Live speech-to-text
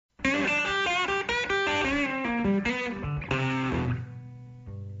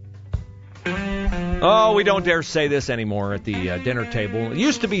Oh, we don't dare say this anymore at the dinner table. It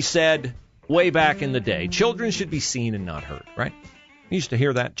used to be said way back in the day, children should be seen and not heard, right? You used to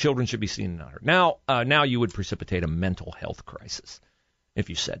hear that, children should be seen and not heard. Now you would precipitate a mental health crisis if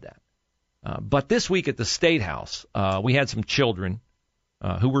you said that. But this week at the State House, we had some children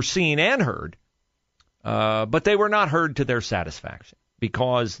who were seen and heard, but they were not heard to their satisfaction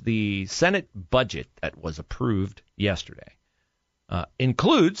because the Senate budget that was approved yesterday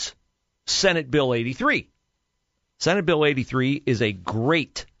includes Senate Bill 83. Senate Bill 83 is a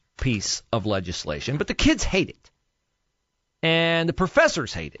great piece of legislation, but the kids hate it. And the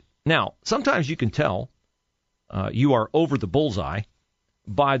professors hate it. Now, sometimes you can tell you are over the bullseye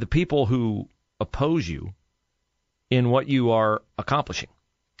by the people who oppose you in what you are accomplishing,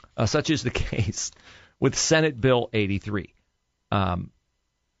 such is the case with Senate Bill 83.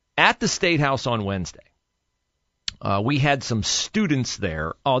 At the State House on Wednesday, we had some students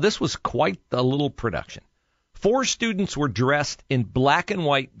there. Oh, this was quite a little production. 4 students were dressed in black and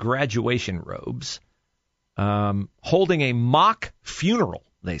white graduation robes, holding a mock funeral,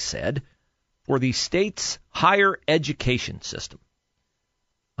 they said, for the state's higher education system.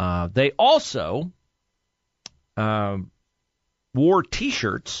 They also wore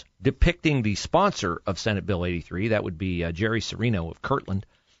T-shirts depicting the sponsor of Senate Bill 83, that would be Jerry Serino of Kirtland,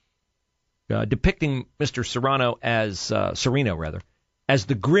 depicting Mr. Serino as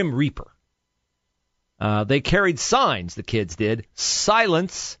the Grim Reaper. They carried signs, the kids did.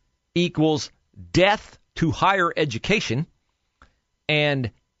 Silence equals death to higher education.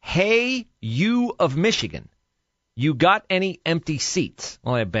 And hey, you of Michigan, you got any empty seats?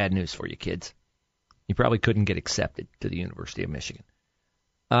 Well, I have bad news for you, kids. You probably couldn't get accepted to the University of Michigan.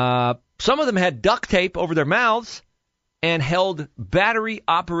 Some of them had duct tape over their mouths and held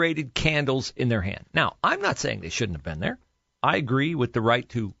battery-operated candles in their hand. Now, I'm not saying they shouldn't have been there. I agree with the right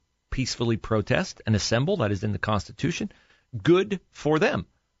to peacefully protest and assemble. That is in the Constitution. Good for them.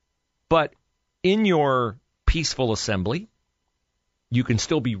 But in your peaceful assembly, you can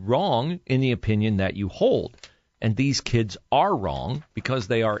still be wrong in the opinion that you hold. And these kids are wrong because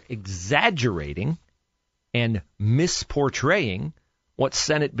they are exaggerating and misportraying what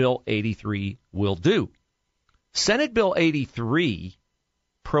Senate Bill 83 will do. Senate Bill 83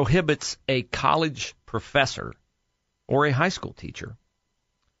 prohibits a college professor or a high school teacher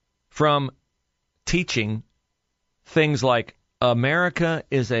from teaching things like America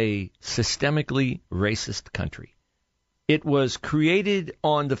is a systemically racist country. It was created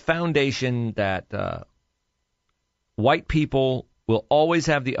on the foundation that white people will always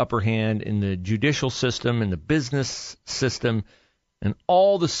have the upper hand in the judicial system, in the business system, and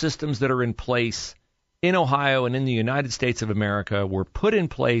all the systems that are in place in Ohio and in the United States of America were put in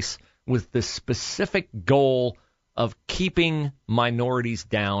place with the specific goal of keeping minorities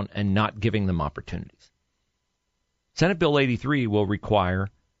down and not giving them opportunities. Senate Bill 83 will require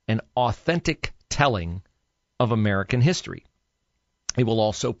an authentic telling of American history. It will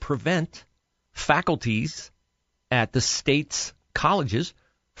also prevent faculties at the state's colleges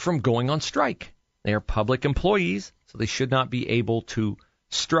from going on strike. They are public employees, so they should not be able to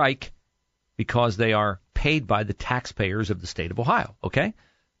strike because they are paid by the taxpayers of the state of Ohio. Okay?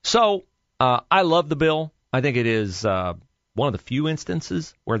 So I love the bill. I think it is one of the few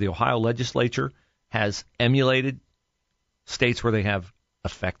instances where the Ohio legislature has emulated states where they have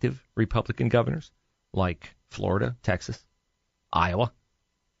effective Republican governors, like Florida, Texas, Iowa.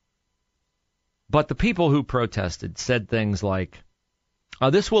 But the people who protested said things like,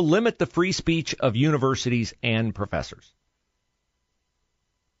 this will limit the free speech of universities and professors.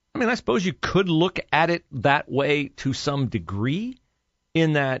 I mean, I suppose you could look at it that way to some degree,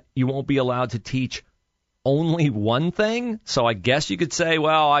 in that you won't be allowed to teach only one thing. So I guess you could say,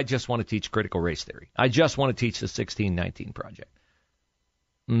 well, I just want to teach critical race theory. I just want to teach the 1619 Project.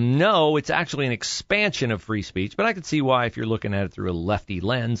 No, it's actually an expansion of free speech, but I can see why if you're looking at it through a lefty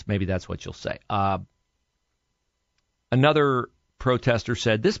lens, maybe that's what you'll say. Another protester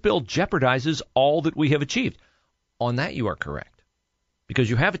said, this bill jeopardizes all that we have achieved. On that, you are correct, because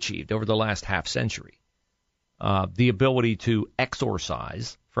you have achieved over the last half century the ability to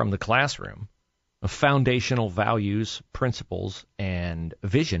exorcise from the classroom foundational values, principles, and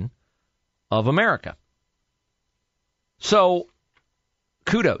vision of America. So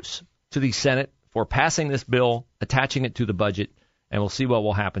kudos to the Senate for passing this bill, attaching it to the budget, and we'll see what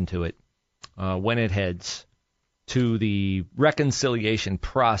will happen to it when it heads to the reconciliation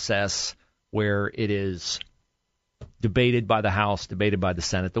process where it is debated by the House, debated by the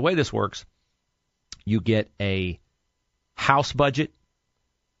Senate. The way this works, you get a House budget,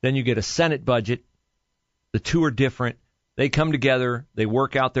 then you get a Senate budget. The two are different. They come together, they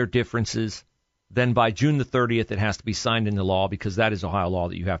work out their differences, then by June the 30th, it has to be signed into law, because that is Ohio law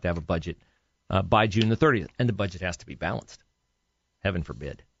that you have to have a budget by June the 30th. And the budget has to be balanced. Heaven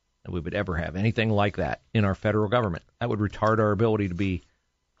forbid that we would ever have anything like that in our federal government. That would retard our ability to be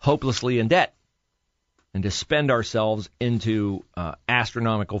hopelessly in debt and to spend ourselves into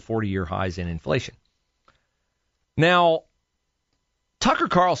astronomical 40-year highs in inflation. Now, Tucker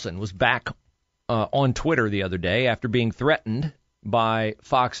Carlson was back on Twitter the other day after being threatened by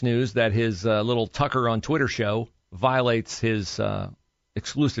Fox News that his little Tucker on Twitter show violates his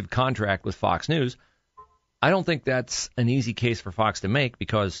exclusive contract with Fox News. I don't think that's an easy case for Fox to make,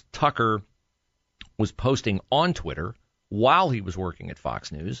 because Tucker was posting on Twitter while he was working at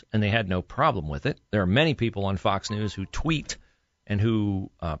Fox News, and they had no problem with it. There are many people on Fox News who tweet and who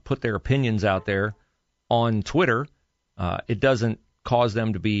put their opinions out there on Twitter. It doesn't cause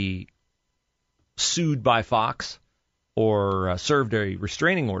them to be sued by Fox or served a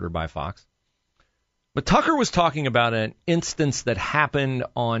restraining order by Fox. But Tucker was talking about an instance that happened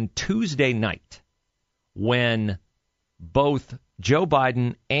on Tuesday night when both Joe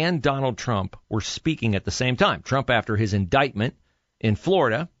Biden and Donald Trump were speaking at the same time. Trump after his indictment in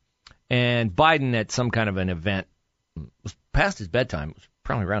Florida, and Biden at some kind of an event. It was past his bedtime. It was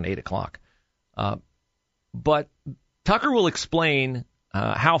probably around 8 o'clock. But Tucker will explain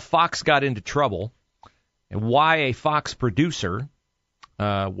how Fox got into trouble and why a Fox producer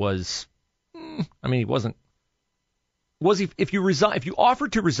was, he wasn't, was he, if you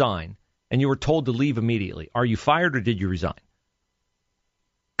offered to resign and you were told to leave immediately, are you fired or did you resign?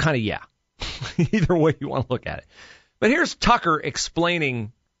 Kind of, yeah. Either way you want to look at it. But here's Tucker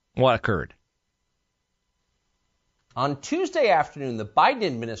explaining what occurred. On Tuesday afternoon, the Biden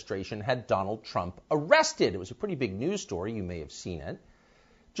administration had Donald Trump arrested. It was a pretty big news story. You may have seen it.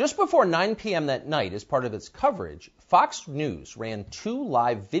 Just before 9 p.m. that night, as part of its coverage, Fox News ran 2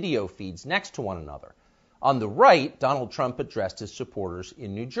 live video feeds next to one another. On the right, Donald Trump addressed his supporters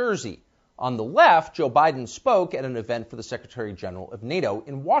in New Jersey. On the left, Joe Biden spoke at an event for the Secretary General of NATO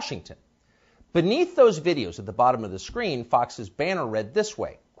in Washington. Beneath those videos at the bottom of the screen, Fox's banner read this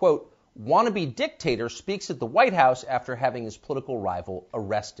way, quote, "Wannabe dictator speaks at the White House after having his political rival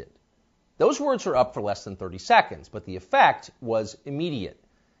arrested." Those words are up for less than 30 seconds, but the effect was immediate.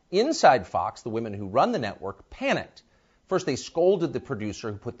 Inside Fox, the women who run the network panicked. First, they scolded the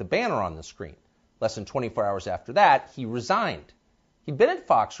producer who put the banner on the screen. Less than 24 hours after that, he resigned. He'd been at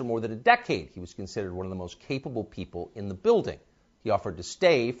Fox for more than a decade. He was considered one of the most capable people in the building. He offered to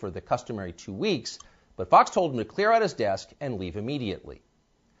stay for the customary 2 weeks, but Fox told him to clear out his desk and leave immediately.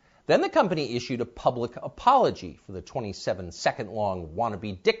 Then the company issued a public apology for the 27-second-long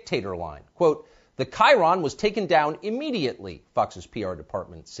wannabe dictator line. Quote, "The chyron was taken down immediately," Fox's PR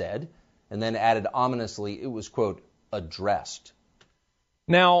department said, and then added ominously it was, quote, "addressed."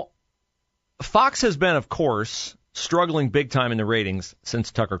 Now, Fox has been, of course, struggling big time in the ratings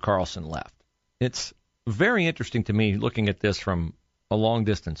since Tucker Carlson left. It's very interesting to me looking at this from a long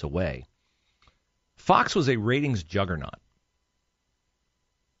distance away. Fox was a ratings juggernaut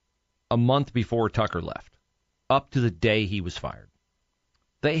a month before Tucker left, up to the day he was fired.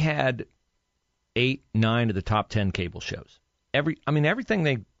 They had 8, 9 of the top 10 cable shows. Everything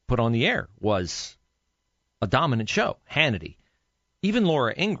they put on the air was a dominant show. Hannity, even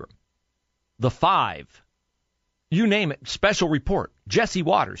Laura Ingraham, The Five, you name it, Special Report, Jesse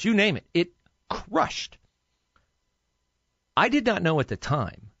Waters, you name it, it crushed. I did not know at the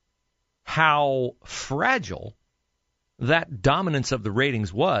time how fragile that dominance of the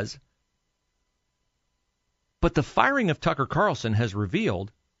ratings was, but the firing of Tucker Carlson has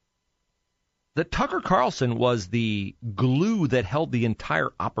revealed that Tucker Carlson was the glue that held the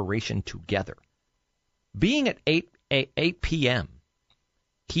entire operation together. Being at 8 p.m.,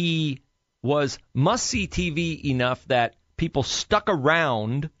 he was must-see TV enough that people stuck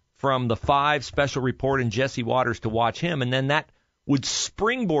around from The Five, Special Report, and Jesse Waters to watch him, and then that would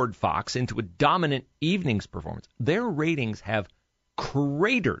springboard Fox into a dominant evening's performance. Their ratings have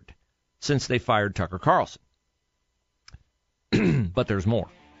cratered since they fired Tucker Carlson. But there's more.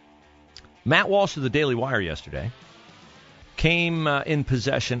 Matt Walsh of the Daily Wire yesterday came in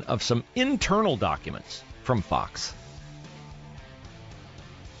possession of some internal documents from Fox.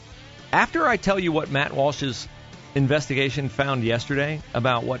 After I tell you what Matt Walsh's investigation found yesterday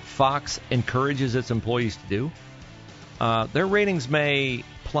about what Fox encourages its employees to do, their ratings may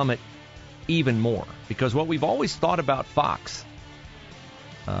plummet even more, because what we've always thought about Fox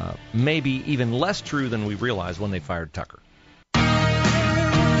may be even less true than we realized when they fired Tucker.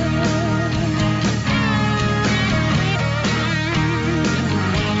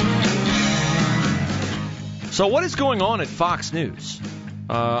 So what is going on at Fox News?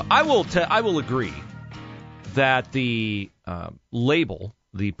 I will agree that the label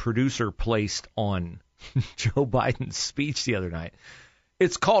the producer placed on Joe Biden's speech the other night,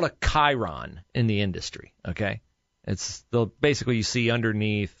 it's called a chyron in the industry, okay? It's basically you see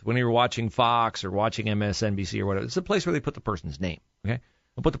underneath when you're watching Fox or watching MSNBC or whatever, it's a place where they put the person's name, okay?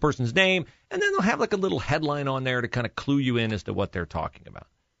 They'll put the person's name, and then they'll have like a little headline on there to kind of clue you in as to what they're talking about.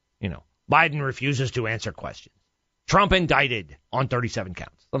 You know, Biden refuses to answer questions. Trump indicted on 37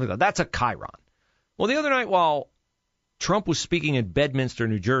 counts. Something like that. That's a chyron. Well, the other night while Trump was speaking in Bedminster,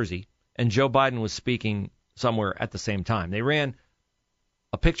 New Jersey, and Joe Biden was speaking somewhere at the same time, they ran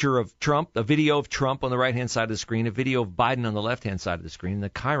a picture of Trump, a video of Trump on the right-hand side of the screen, a video of Biden on the left-hand side of the screen, and the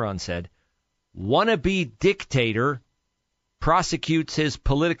chyron said, wannabe dictator prosecutes his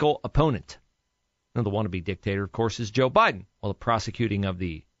political opponent. Now, the wannabe dictator, of course, is Joe Biden. Well, the prosecuting of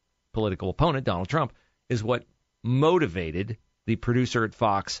the political opponent, Donald Trump, is what motivated the producer at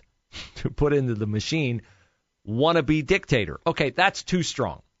Fox to put into the machine, wannabe dictator. Okay, that's too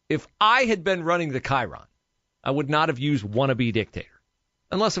strong. If I had been running the chyron, I would not have used wannabe dictator.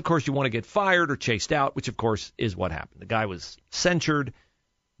 Unless, of course, you want to get fired or chased out, which, of course, is what happened. The guy was censured.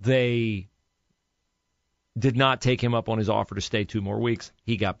 They did not take him up on his offer to stay 2 more weeks.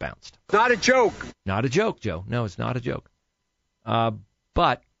 He got bounced. Not a joke. Not a joke, Joe. No, it's not a joke.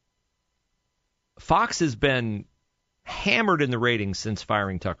 But Fox has been hammered in the ratings since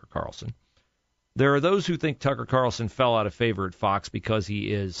firing Tucker Carlson. There are those who think Tucker Carlson fell out of favor at Fox because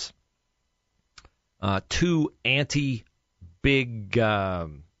he is too anti-big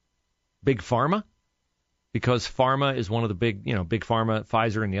pharma, because pharma is one of the big pharma,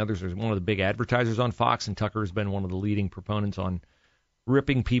 Pfizer and the others are one of the big advertisers on Fox, and Tucker has been one of the leading proponents on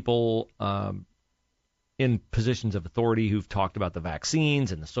ripping people in positions of authority who've talked about the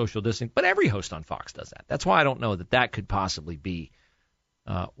vaccines and the social distancing. But every host on Fox does that. That's why I don't know that could possibly be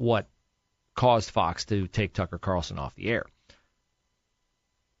what caused Fox to take Tucker Carlson off the air.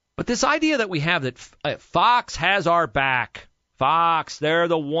 But this idea that we have that Fox has our back, Fox, they're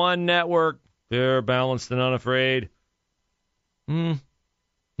the one network, they're balanced and unafraid.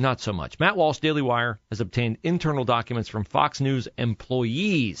 Not so much. Matt Walsh, Daily Wire, has obtained internal documents from Fox News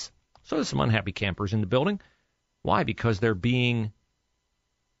employees. So there's some unhappy campers in the building. Why? Because they're being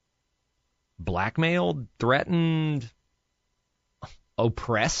blackmailed, threatened,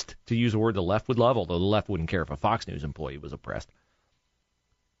 oppressed, to use a word the left would love, although the left wouldn't care if a Fox News employee was oppressed.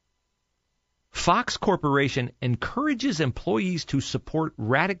 Fox Corporation encourages employees to support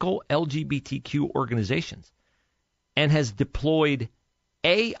radical LGBTQ organizations and has deployed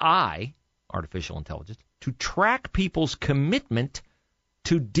AI, artificial intelligence, to track people's commitment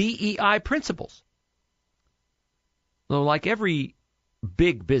to DEI principles. So like every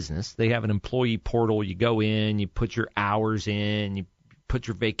big business, they have an employee portal. You go in, you put your hours in, you put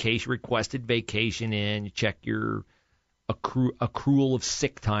your requested vacation in, you check your accrual of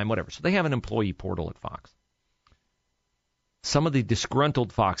sick time, whatever. So they have an employee portal at Fox. Some of the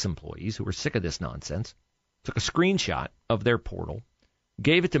disgruntled Fox employees who were sick of this nonsense took a screenshot of their portal,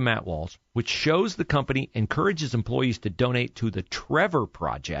 gave it to Matt Walsh, which shows the company encourages employees to donate to the Trevor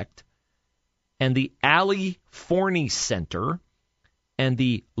Project and the Ali Forney Center and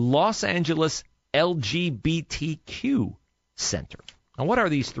the Los Angeles LGBTQ Center. Now, what are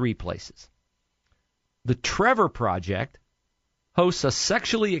these 3 places? The Trevor Project hosts a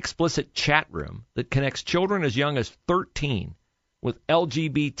sexually explicit chat room that connects children as young as 13 with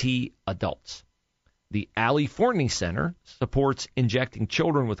LGBT adults. The Ali Forney Center supports injecting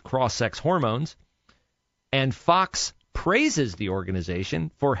children with cross-sex hormones, and Fox praises the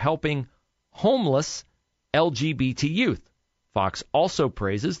organization for helping homeless LGBT youth. Fox also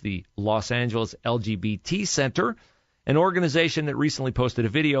praises the Los Angeles LGBT Center, an organization that recently posted a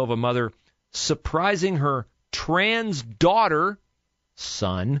video of a mother surprising her trans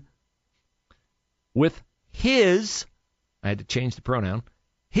son with his, I had to change the pronoun,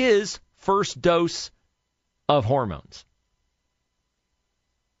 his first dose of hormones.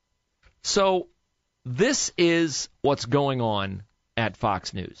 So this is what's going on at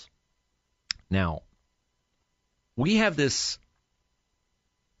Fox News. Now, we have this,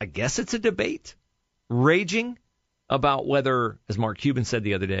 I guess it's a debate, raging about whether, as Mark Cuban said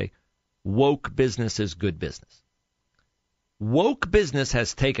the other day, woke business is good business. Woke business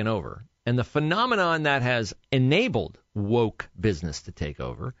has taken over, and the phenomenon that has enabled woke business to take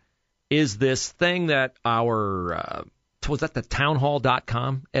over is this thing that our, was that the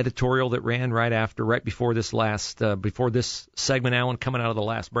townhall.com editorial that ran right before this segment, Alan, coming out of the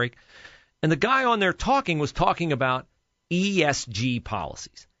last break? And the guy on there was talking about ESG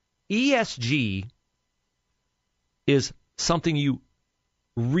policies. ESG is something you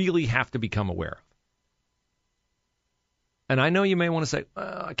really have to become aware of. And I know you may want to say,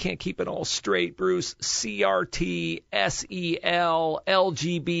 I can't keep it all straight, Bruce. CRT, SEL,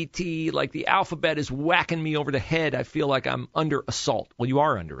 LGBT, like the alphabet is whacking me over the head. I feel like I'm under assault. Well, you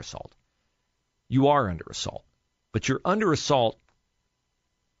are under assault. You are under assault. But you're under assault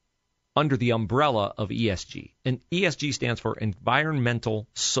under the umbrella of ESG. And ESG stands for Environmental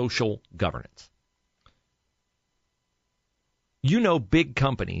Social Governance. You know, big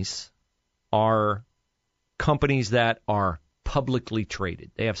companies are companies that are publicly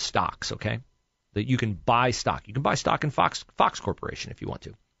traded. They have stocks, okay? That you can buy stock. You can buy stock in Fox Corporation if you want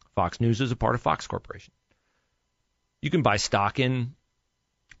to. Fox News is a part of Fox Corporation. You can buy stock in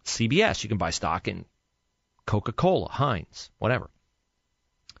CBS. You can buy stock in Coca-Cola, Heinz, whatever.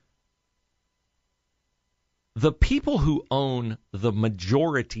 The people who own the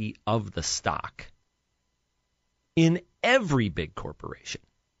majority of the stock in every big corporation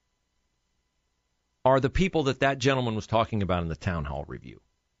are the people that gentleman was talking about in the town hall review.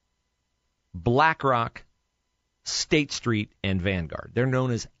 BlackRock, State Street, and Vanguard. They're known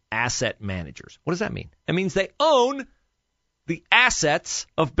as asset managers. What does that mean? It means they own the assets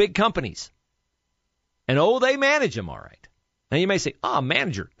of big companies. And, they manage them all right. Now, you may say,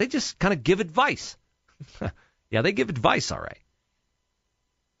 manager, they just kind of give advice. Yeah, they give advice all right.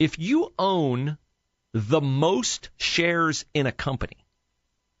 If you own the most shares in a company,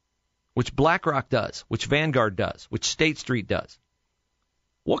 which BlackRock does, which Vanguard does, which State Street does,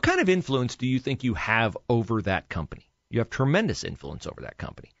 what kind of influence do you think you have over that company? You have tremendous influence over that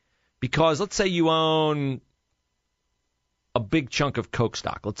company. Because let's say you own a big chunk of Coke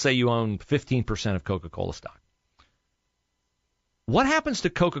stock. Let's say you own 15% of Coca-Cola stock. What happens to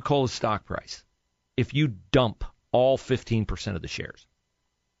Coca-Cola's stock price if you dump all 15% of the shares?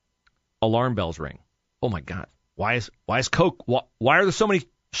 Alarm bells ring. Oh, my God. Why is Coke? Why are there so many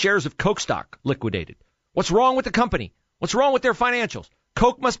shares of Coke stock liquidated? What's wrong with the company? What's wrong with their financials?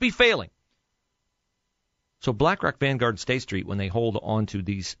 Coke must be failing. So BlackRock, Vanguard, State Street, when they hold on to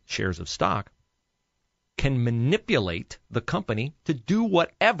these shares of stock, can manipulate the company to do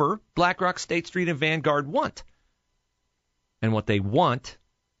whatever BlackRock, State Street, and Vanguard want. And what they want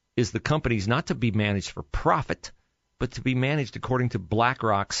is the companies not to be managed for profit, but to be managed according to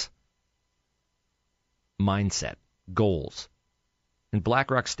BlackRock's mindset, goals. And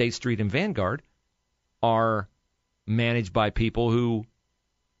BlackRock, State Street, and Vanguard are managed by people who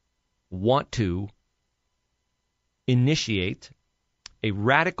want to initiate a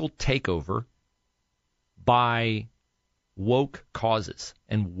radical takeover by woke causes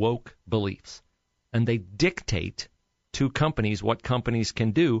and woke beliefs. And they dictate to companies what companies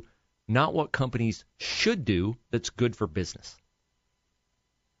can do, not what companies should do that's good for business.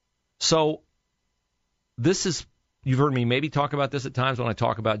 So this is, you've heard me maybe talk about this at times when I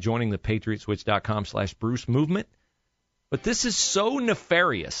talk about joining the patriotswitch.com/Bruce movement. But this is so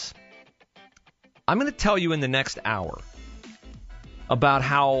nefarious. I'm going to tell you in the next hour about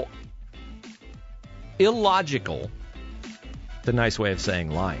how illogical, the nice way of saying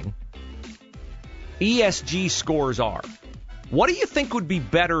lying, ESG scores are. What do you think would be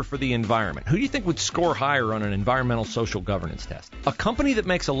better for the environment? Who do you think would score higher on an environmental social governance test? A company that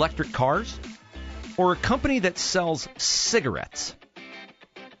makes electric cars or a company that sells cigarettes?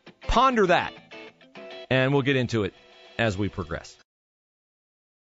 Ponder that, and we'll get into it as we progress.